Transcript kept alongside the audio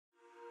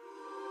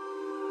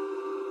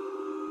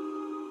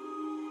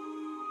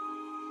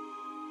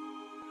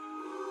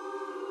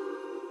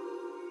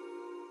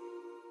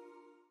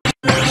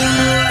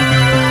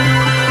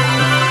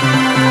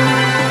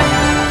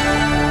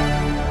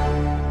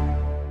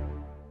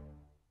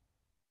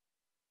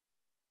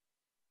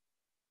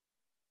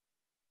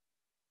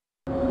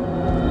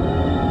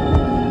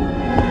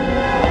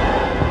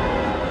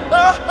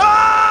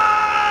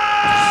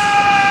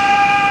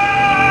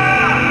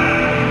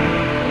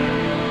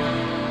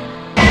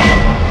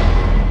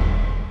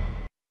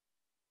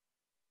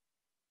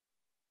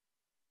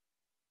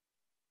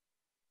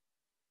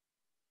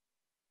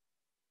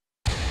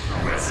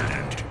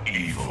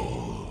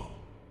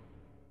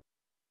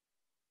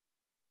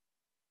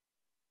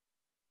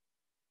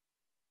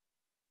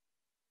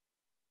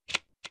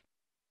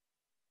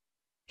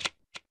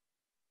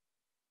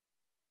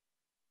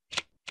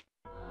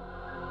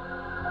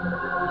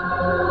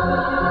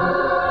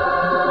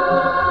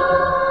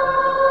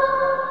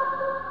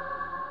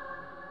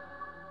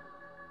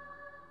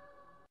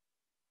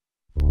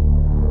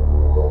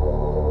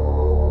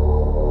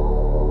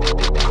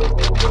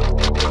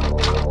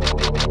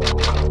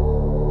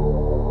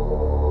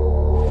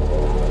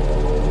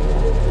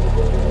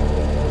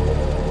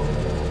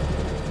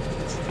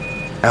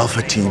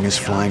Alpha Team is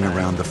flying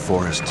around the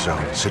forest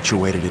zone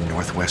situated in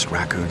northwest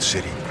Raccoon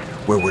City,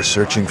 where we're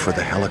searching for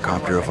the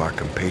helicopter of our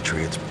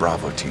compatriots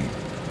Bravo Team,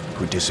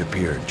 who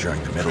disappeared during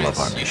the middle of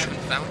our mission. You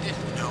haven't found it?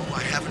 No,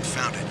 I haven't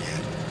found it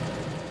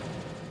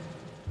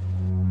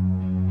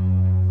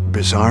yet.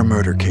 Bizarre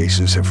murder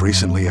cases have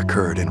recently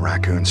occurred in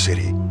Raccoon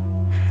City.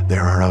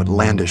 There are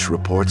outlandish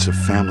reports of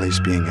families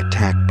being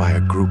attacked by a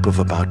group of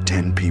about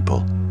 10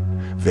 people.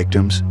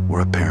 Victims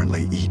were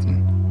apparently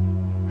eaten.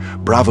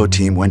 Bravo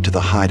Team went to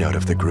the hideout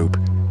of the group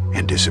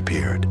and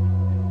disappeared.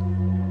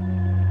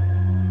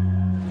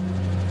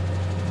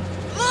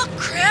 Look,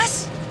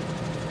 Chris!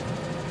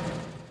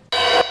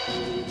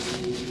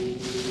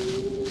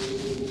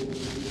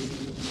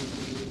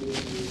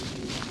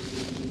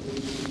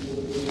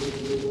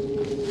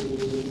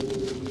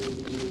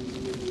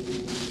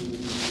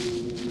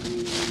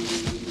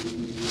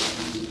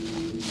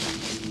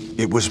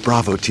 It was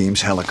Bravo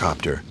Team's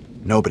helicopter.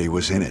 Nobody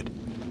was in it.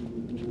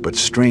 But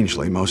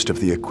strangely, most of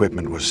the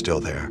equipment was still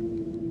there.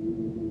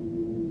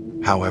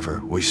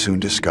 However, we soon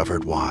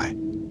discovered why.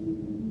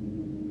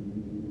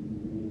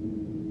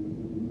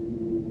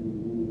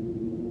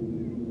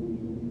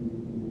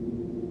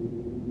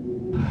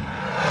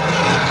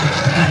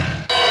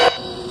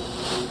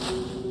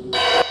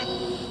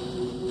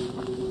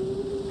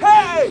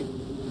 Hey!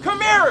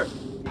 Come here!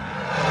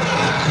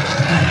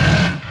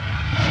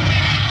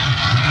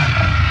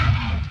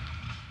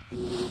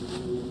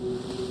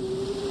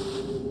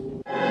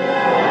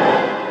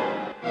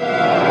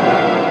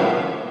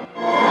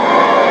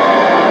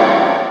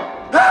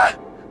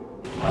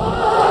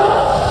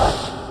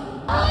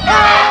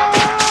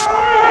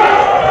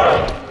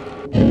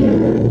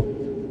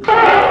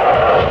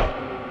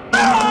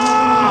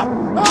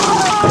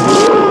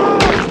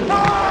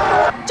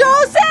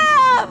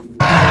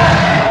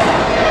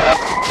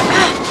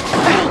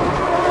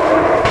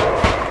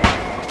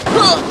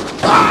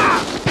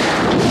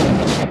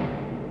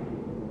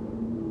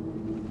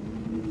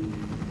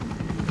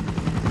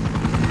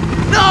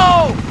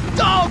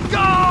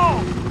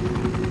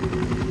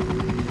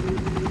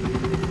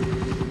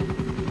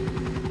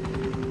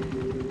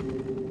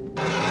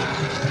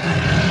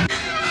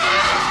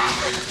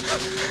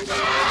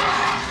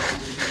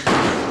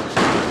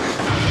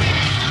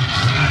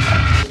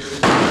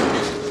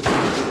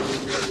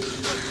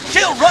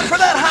 Run for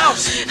that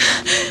house!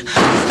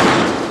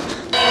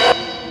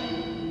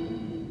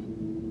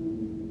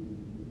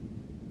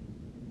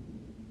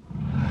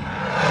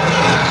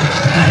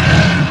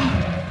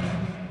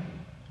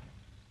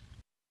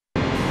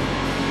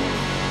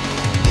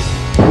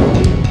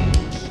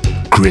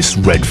 Chris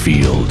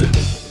Redfield.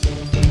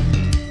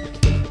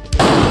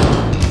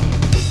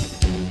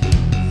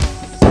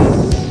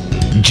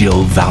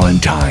 Jill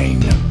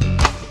Valentine.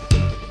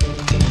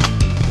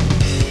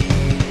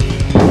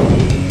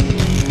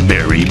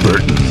 Barry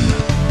Burton.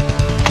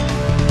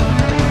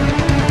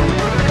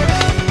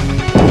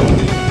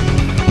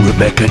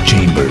 Rebecca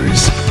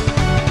Chambers.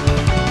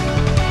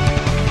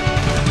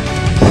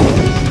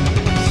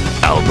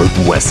 Albert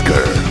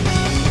Wesker.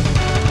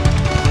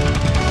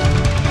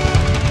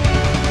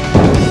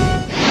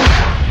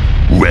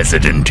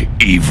 Resident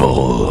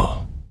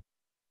Evil.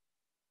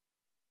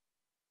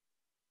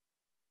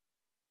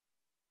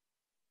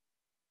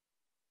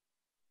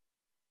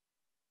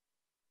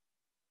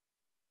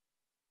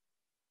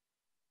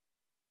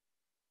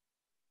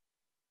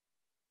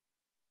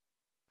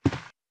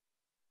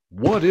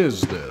 What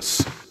is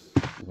this?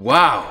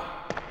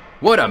 Wow!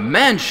 What a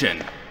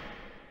mansion!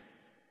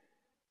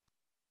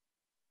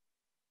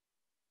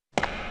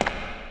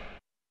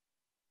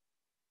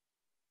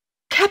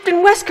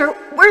 Captain Wesker,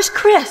 where's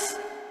Chris?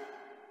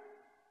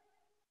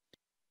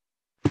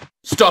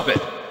 Stop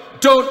it!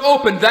 Don't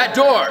open that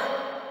door!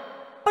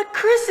 But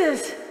Chris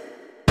is...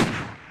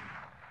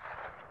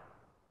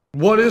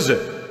 What is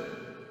it?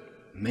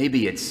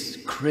 Maybe it's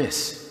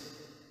Chris.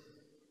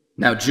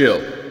 Now,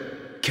 Jill,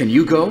 can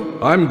you go?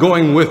 I'm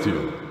going with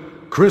you.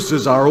 Chris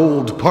is our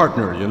old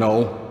partner, you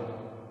know.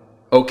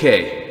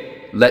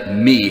 Okay, let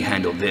me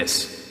handle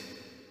this.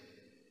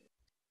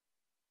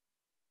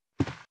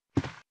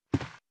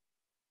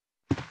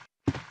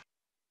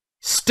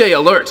 Stay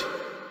alert!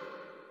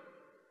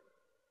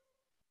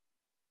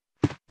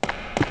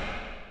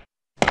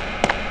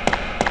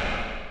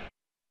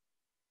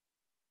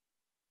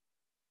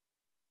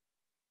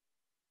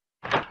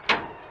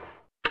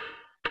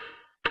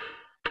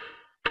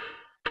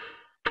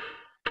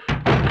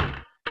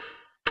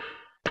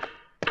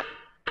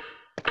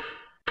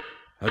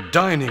 A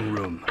dining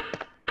room.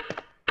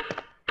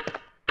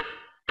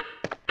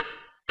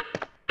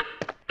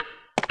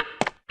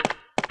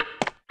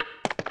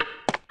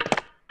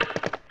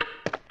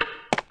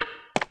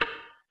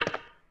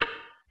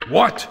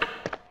 What?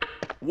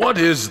 What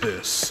is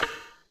this?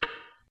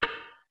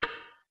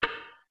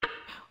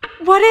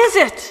 What is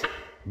it?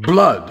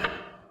 Blood.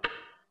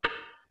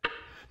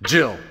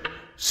 Jill,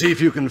 see if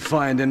you can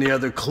find any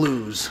other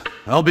clues.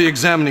 I'll be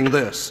examining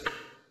this.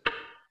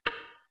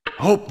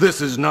 Hope this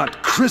is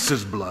not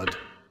Chris's blood.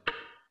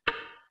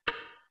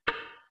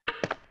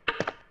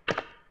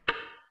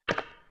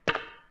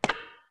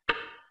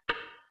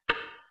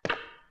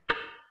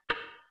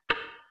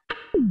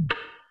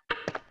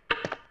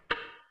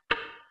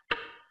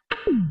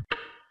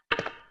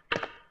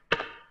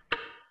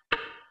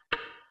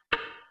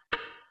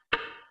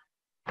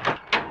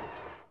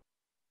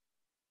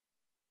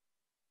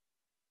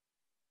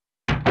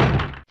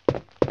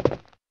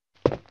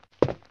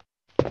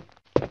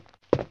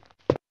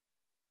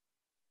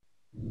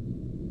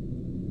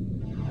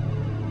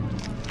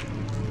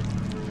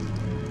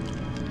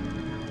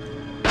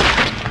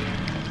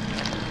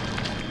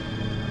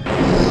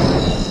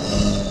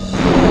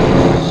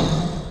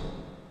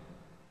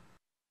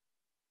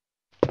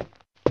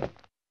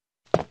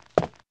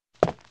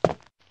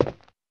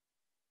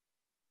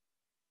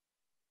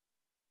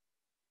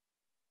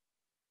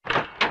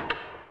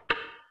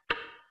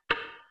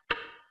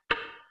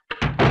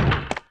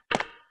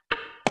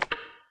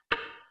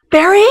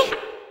 Barry?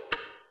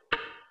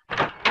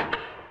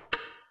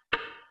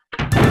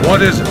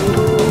 What is it?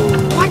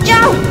 Watch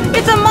out!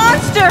 It's a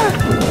monster!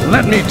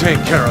 Let me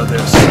take care of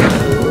this.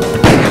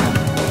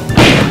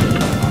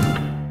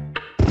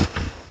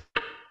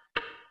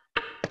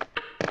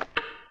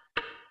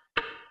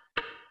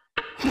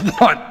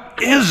 What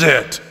is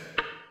it?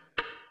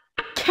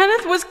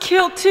 Kenneth was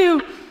killed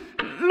too.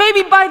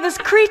 Maybe by this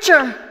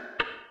creature.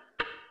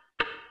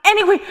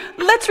 Anyway,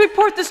 let's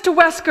report this to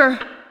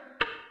Wesker.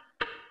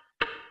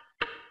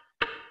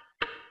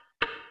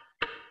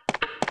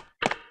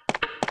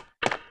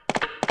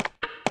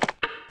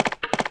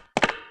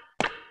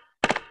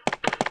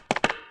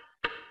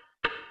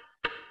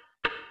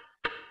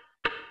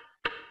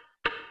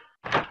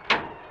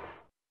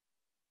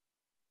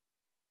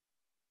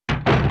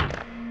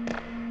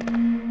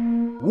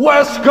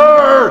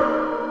 Wesker!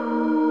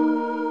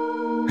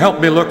 Help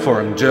me look for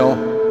him, Jill.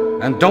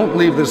 And don't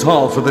leave this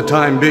hall for the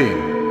time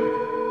being.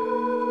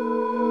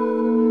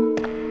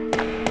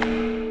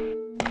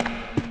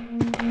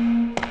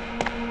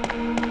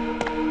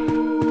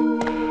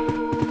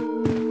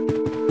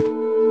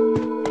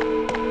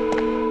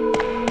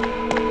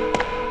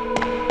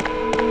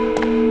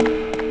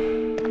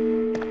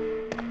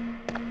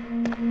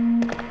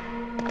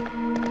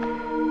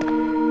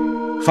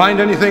 Find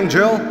anything,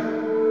 Jill?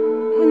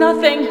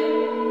 Nothing.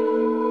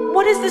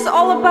 What is this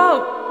all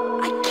about?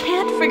 I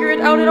can't figure it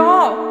out at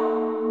all.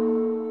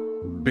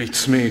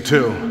 Beats me,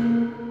 too.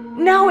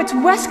 Now it's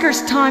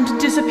Wesker's time to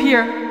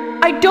disappear.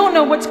 I don't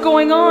know what's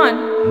going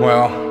on.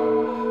 Well,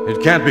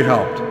 it can't be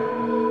helped.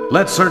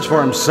 Let's search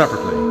for him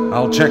separately.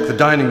 I'll check the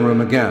dining room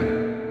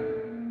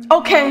again.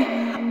 Okay,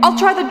 I'll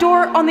try the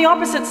door on the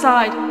opposite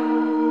side.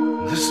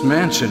 This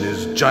mansion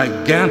is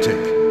gigantic.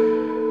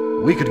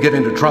 We could get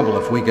into trouble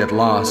if we get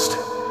lost.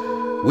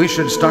 We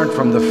should start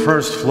from the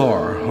first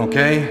floor,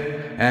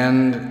 okay?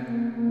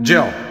 And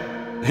Jill,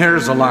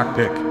 here's a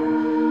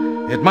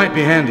lockpick. It might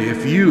be handy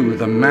if you,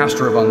 the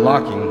master of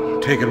unlocking,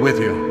 take it with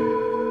you.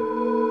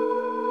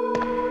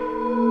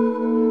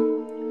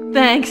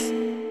 Thanks.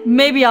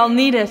 Maybe I'll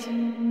need it.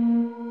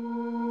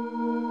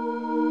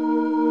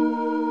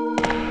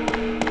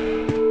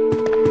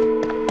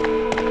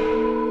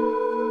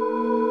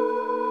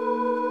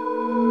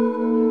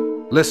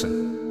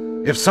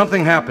 Listen, if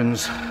something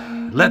happens,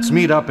 let's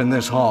meet up in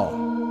this hall.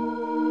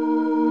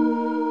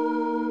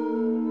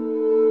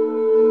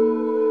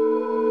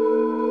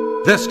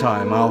 This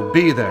time, I'll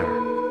be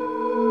there.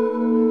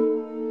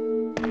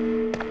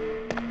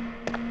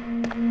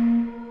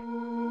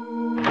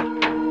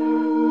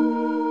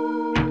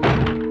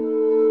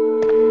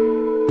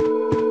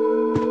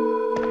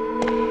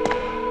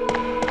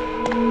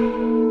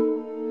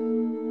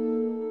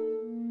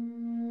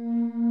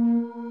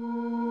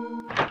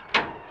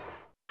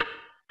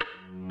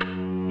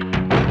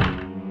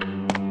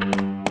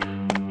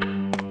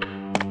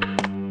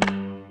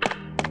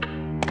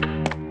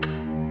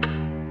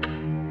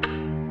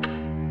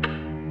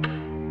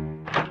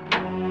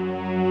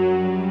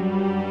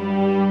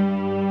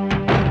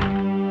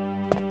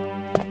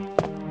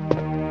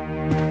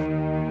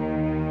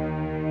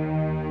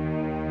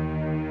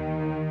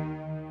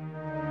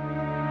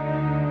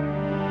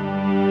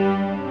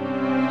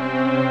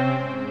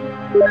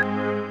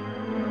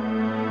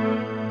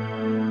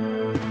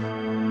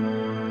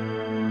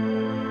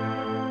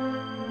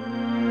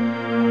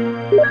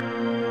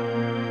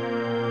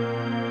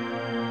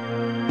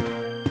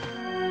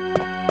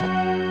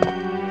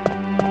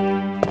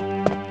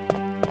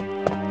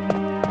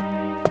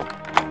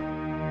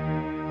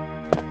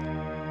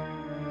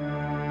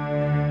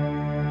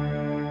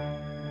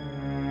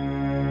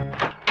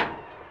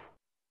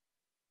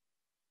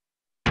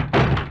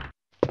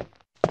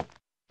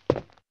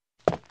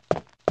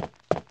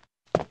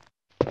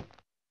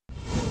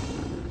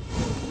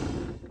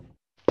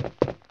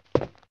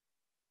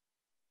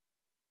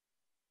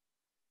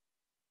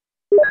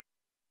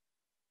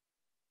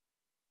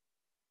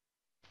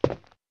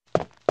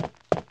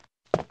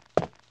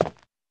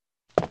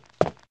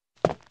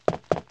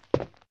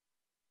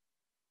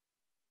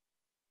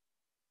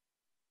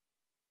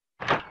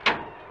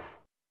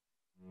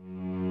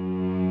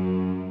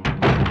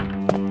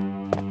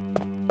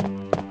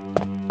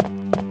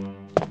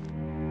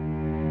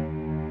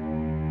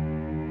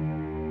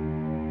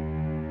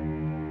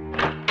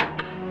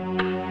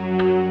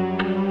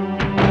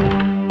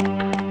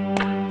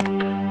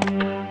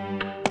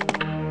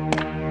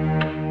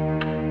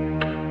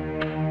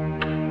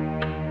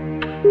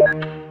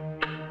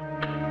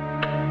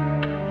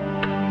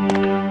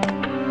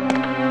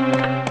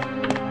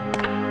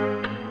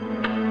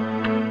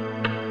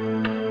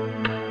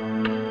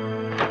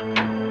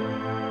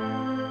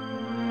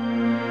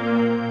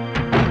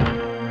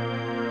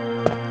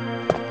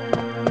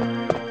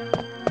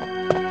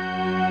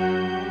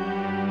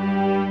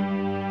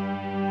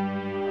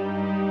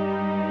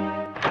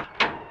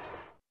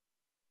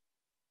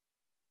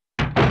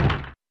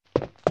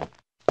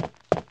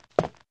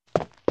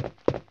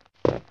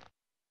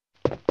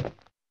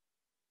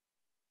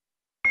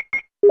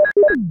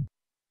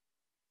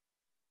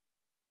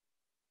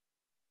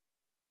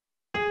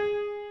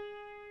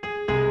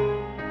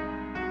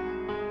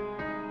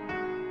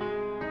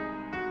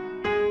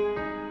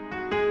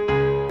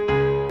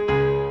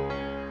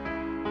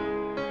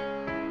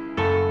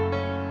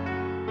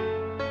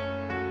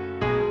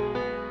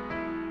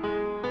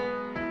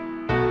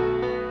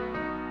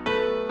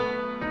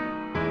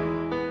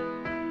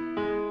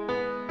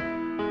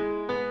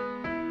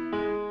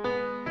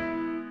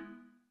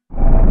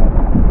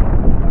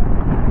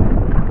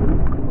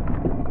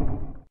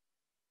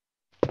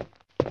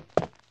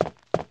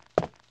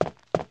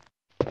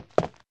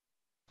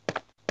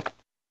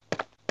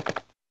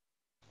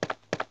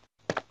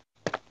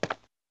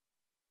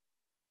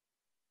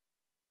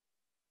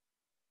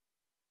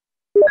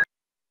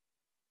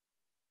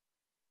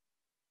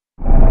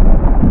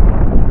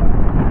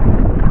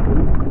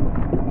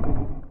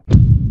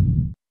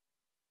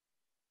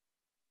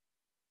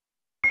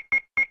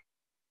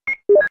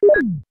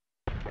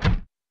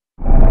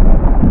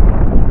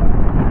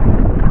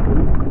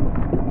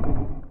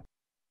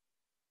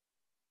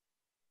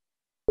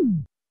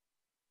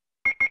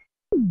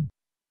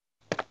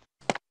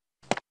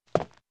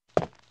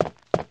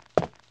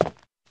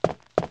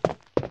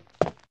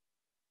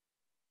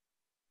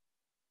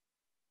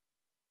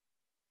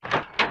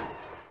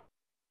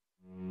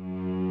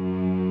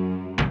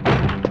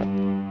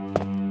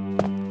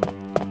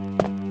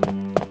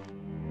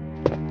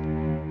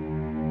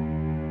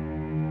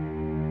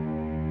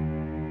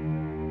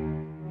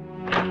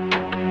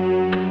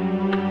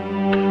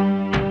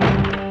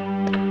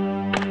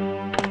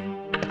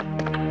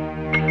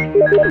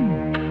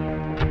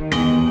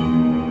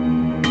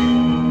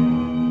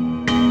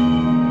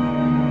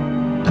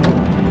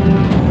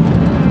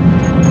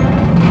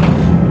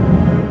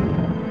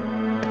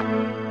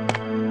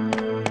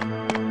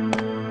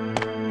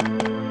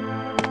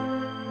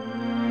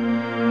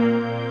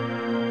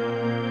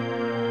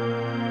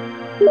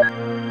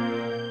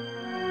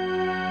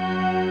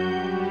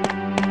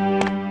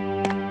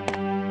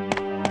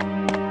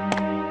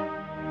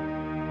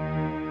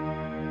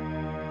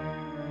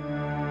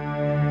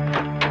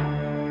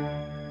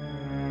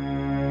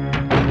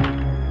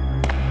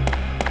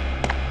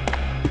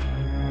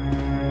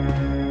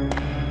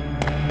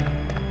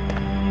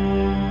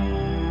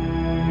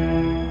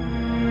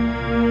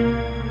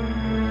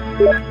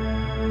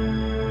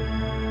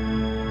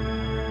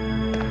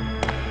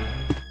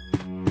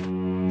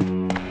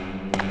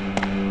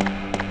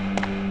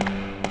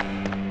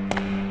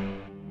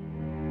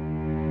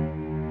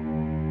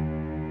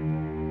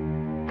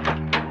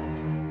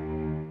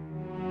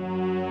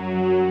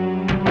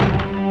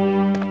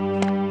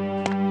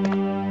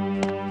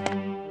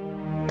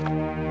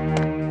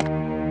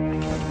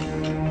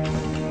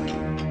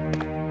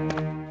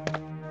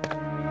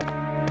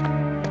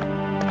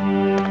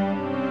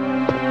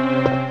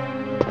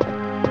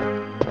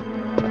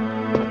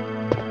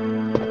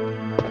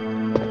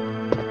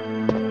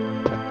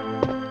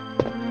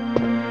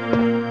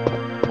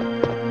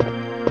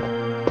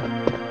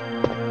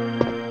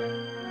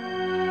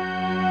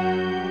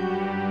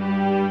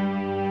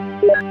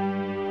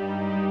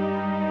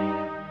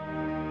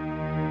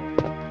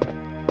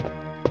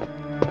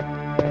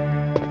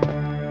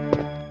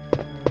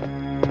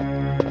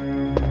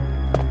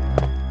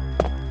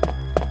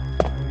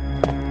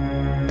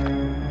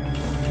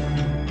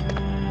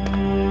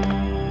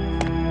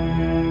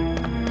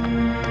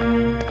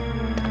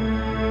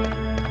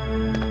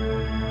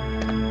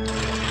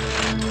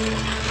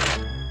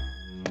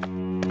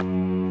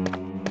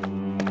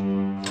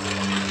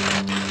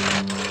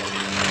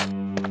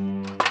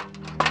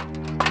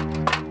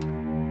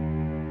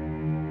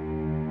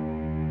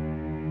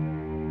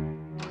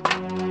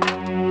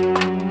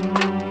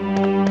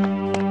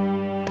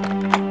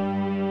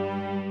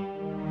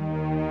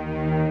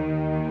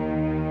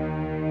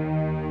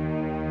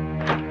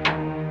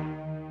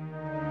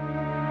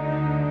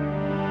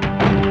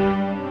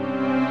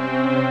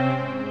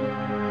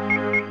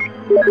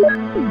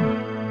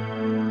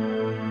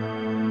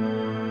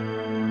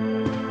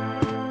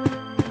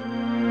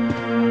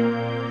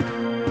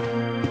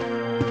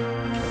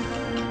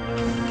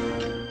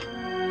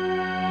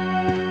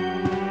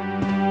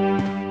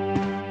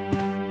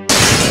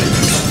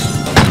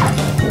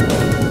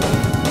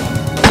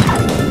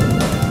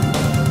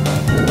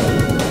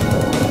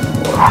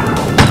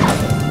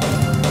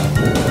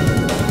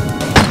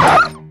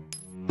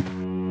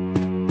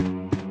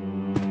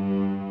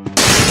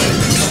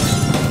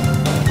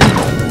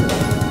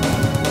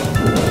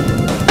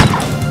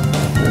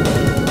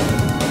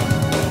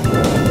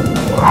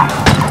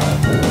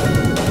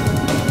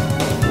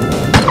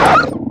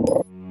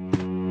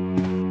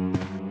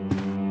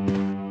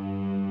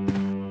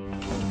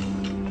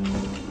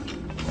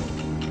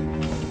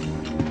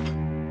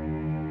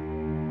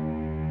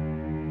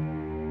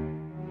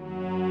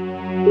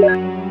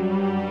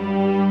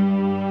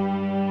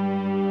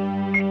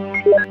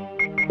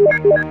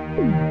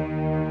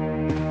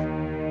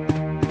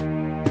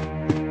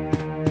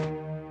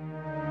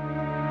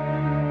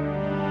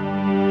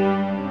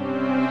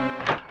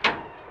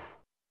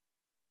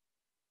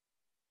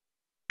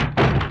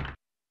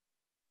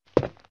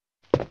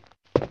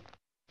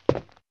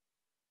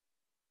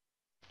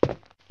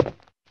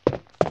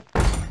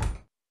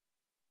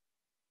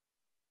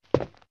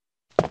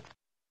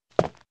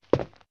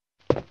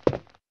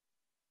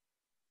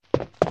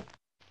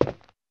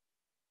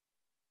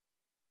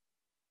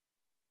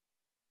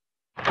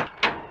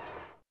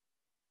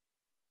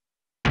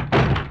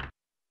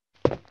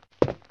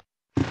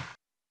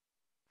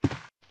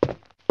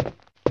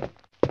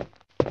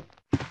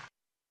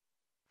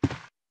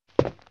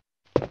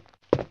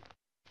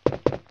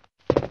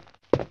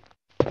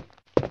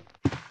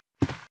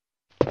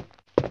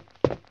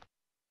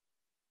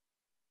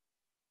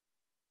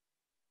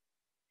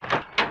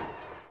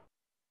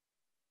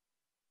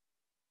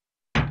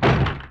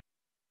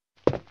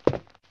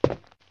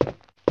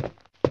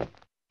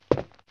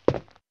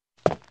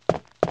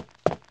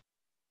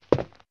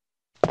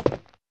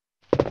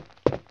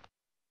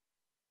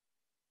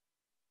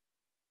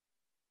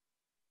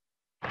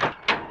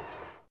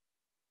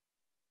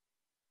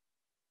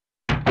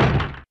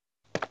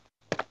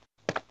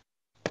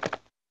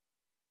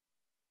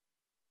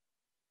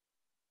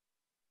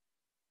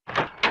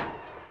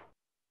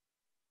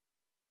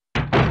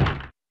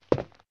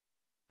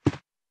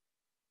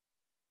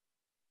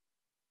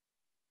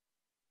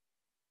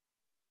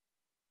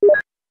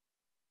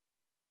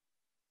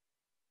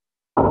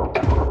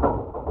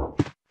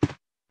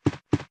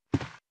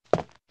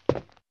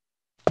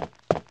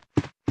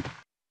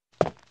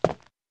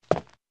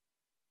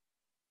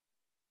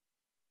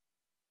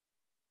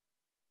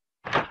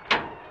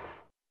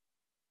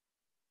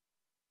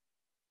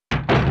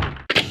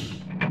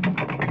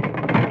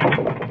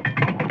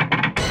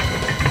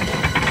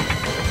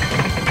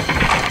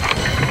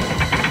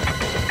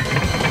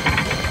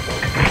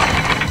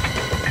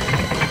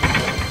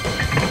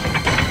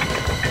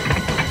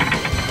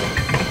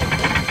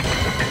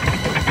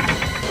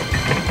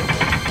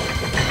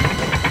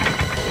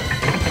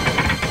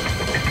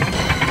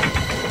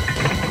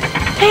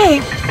 Hey,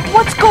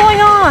 what's going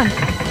on?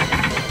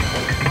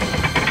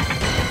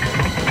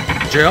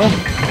 Jill?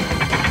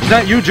 Is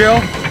that you,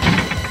 Jill?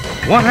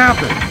 What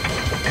happened?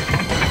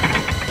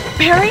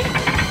 Barry,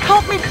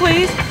 help me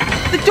please.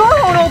 The door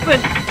won't open.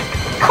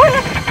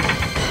 Quick!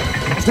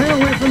 Stay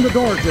away from the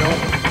door, Jill.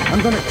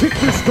 I'm gonna kick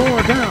this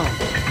door down.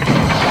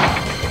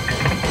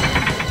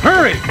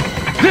 Hurry!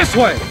 This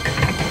way!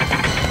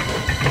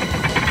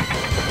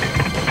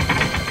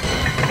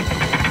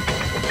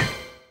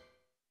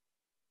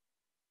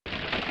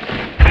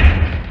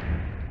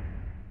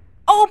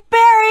 Oh,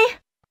 Barry!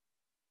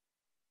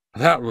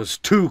 That was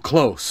too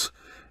close.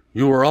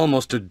 You were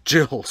almost a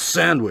Jill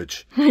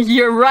sandwich.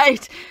 You're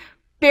right.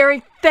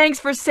 Barry, thanks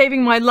for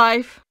saving my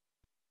life.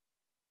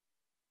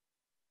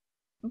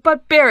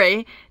 But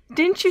Barry,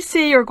 didn't you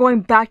say you're going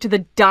back to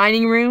the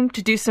dining room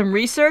to do some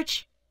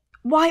research?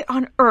 Why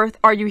on earth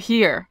are you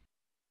here?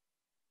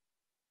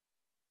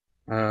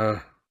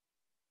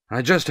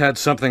 I just had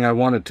something I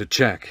wanted to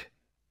check.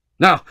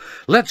 Now,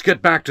 let's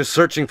get back to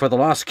searching for the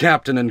lost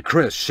captain and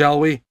Chris, shall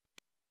we?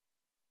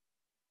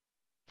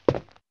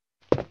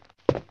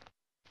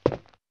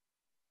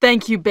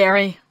 Thank you,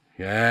 Barry.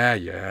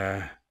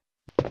 Yeah.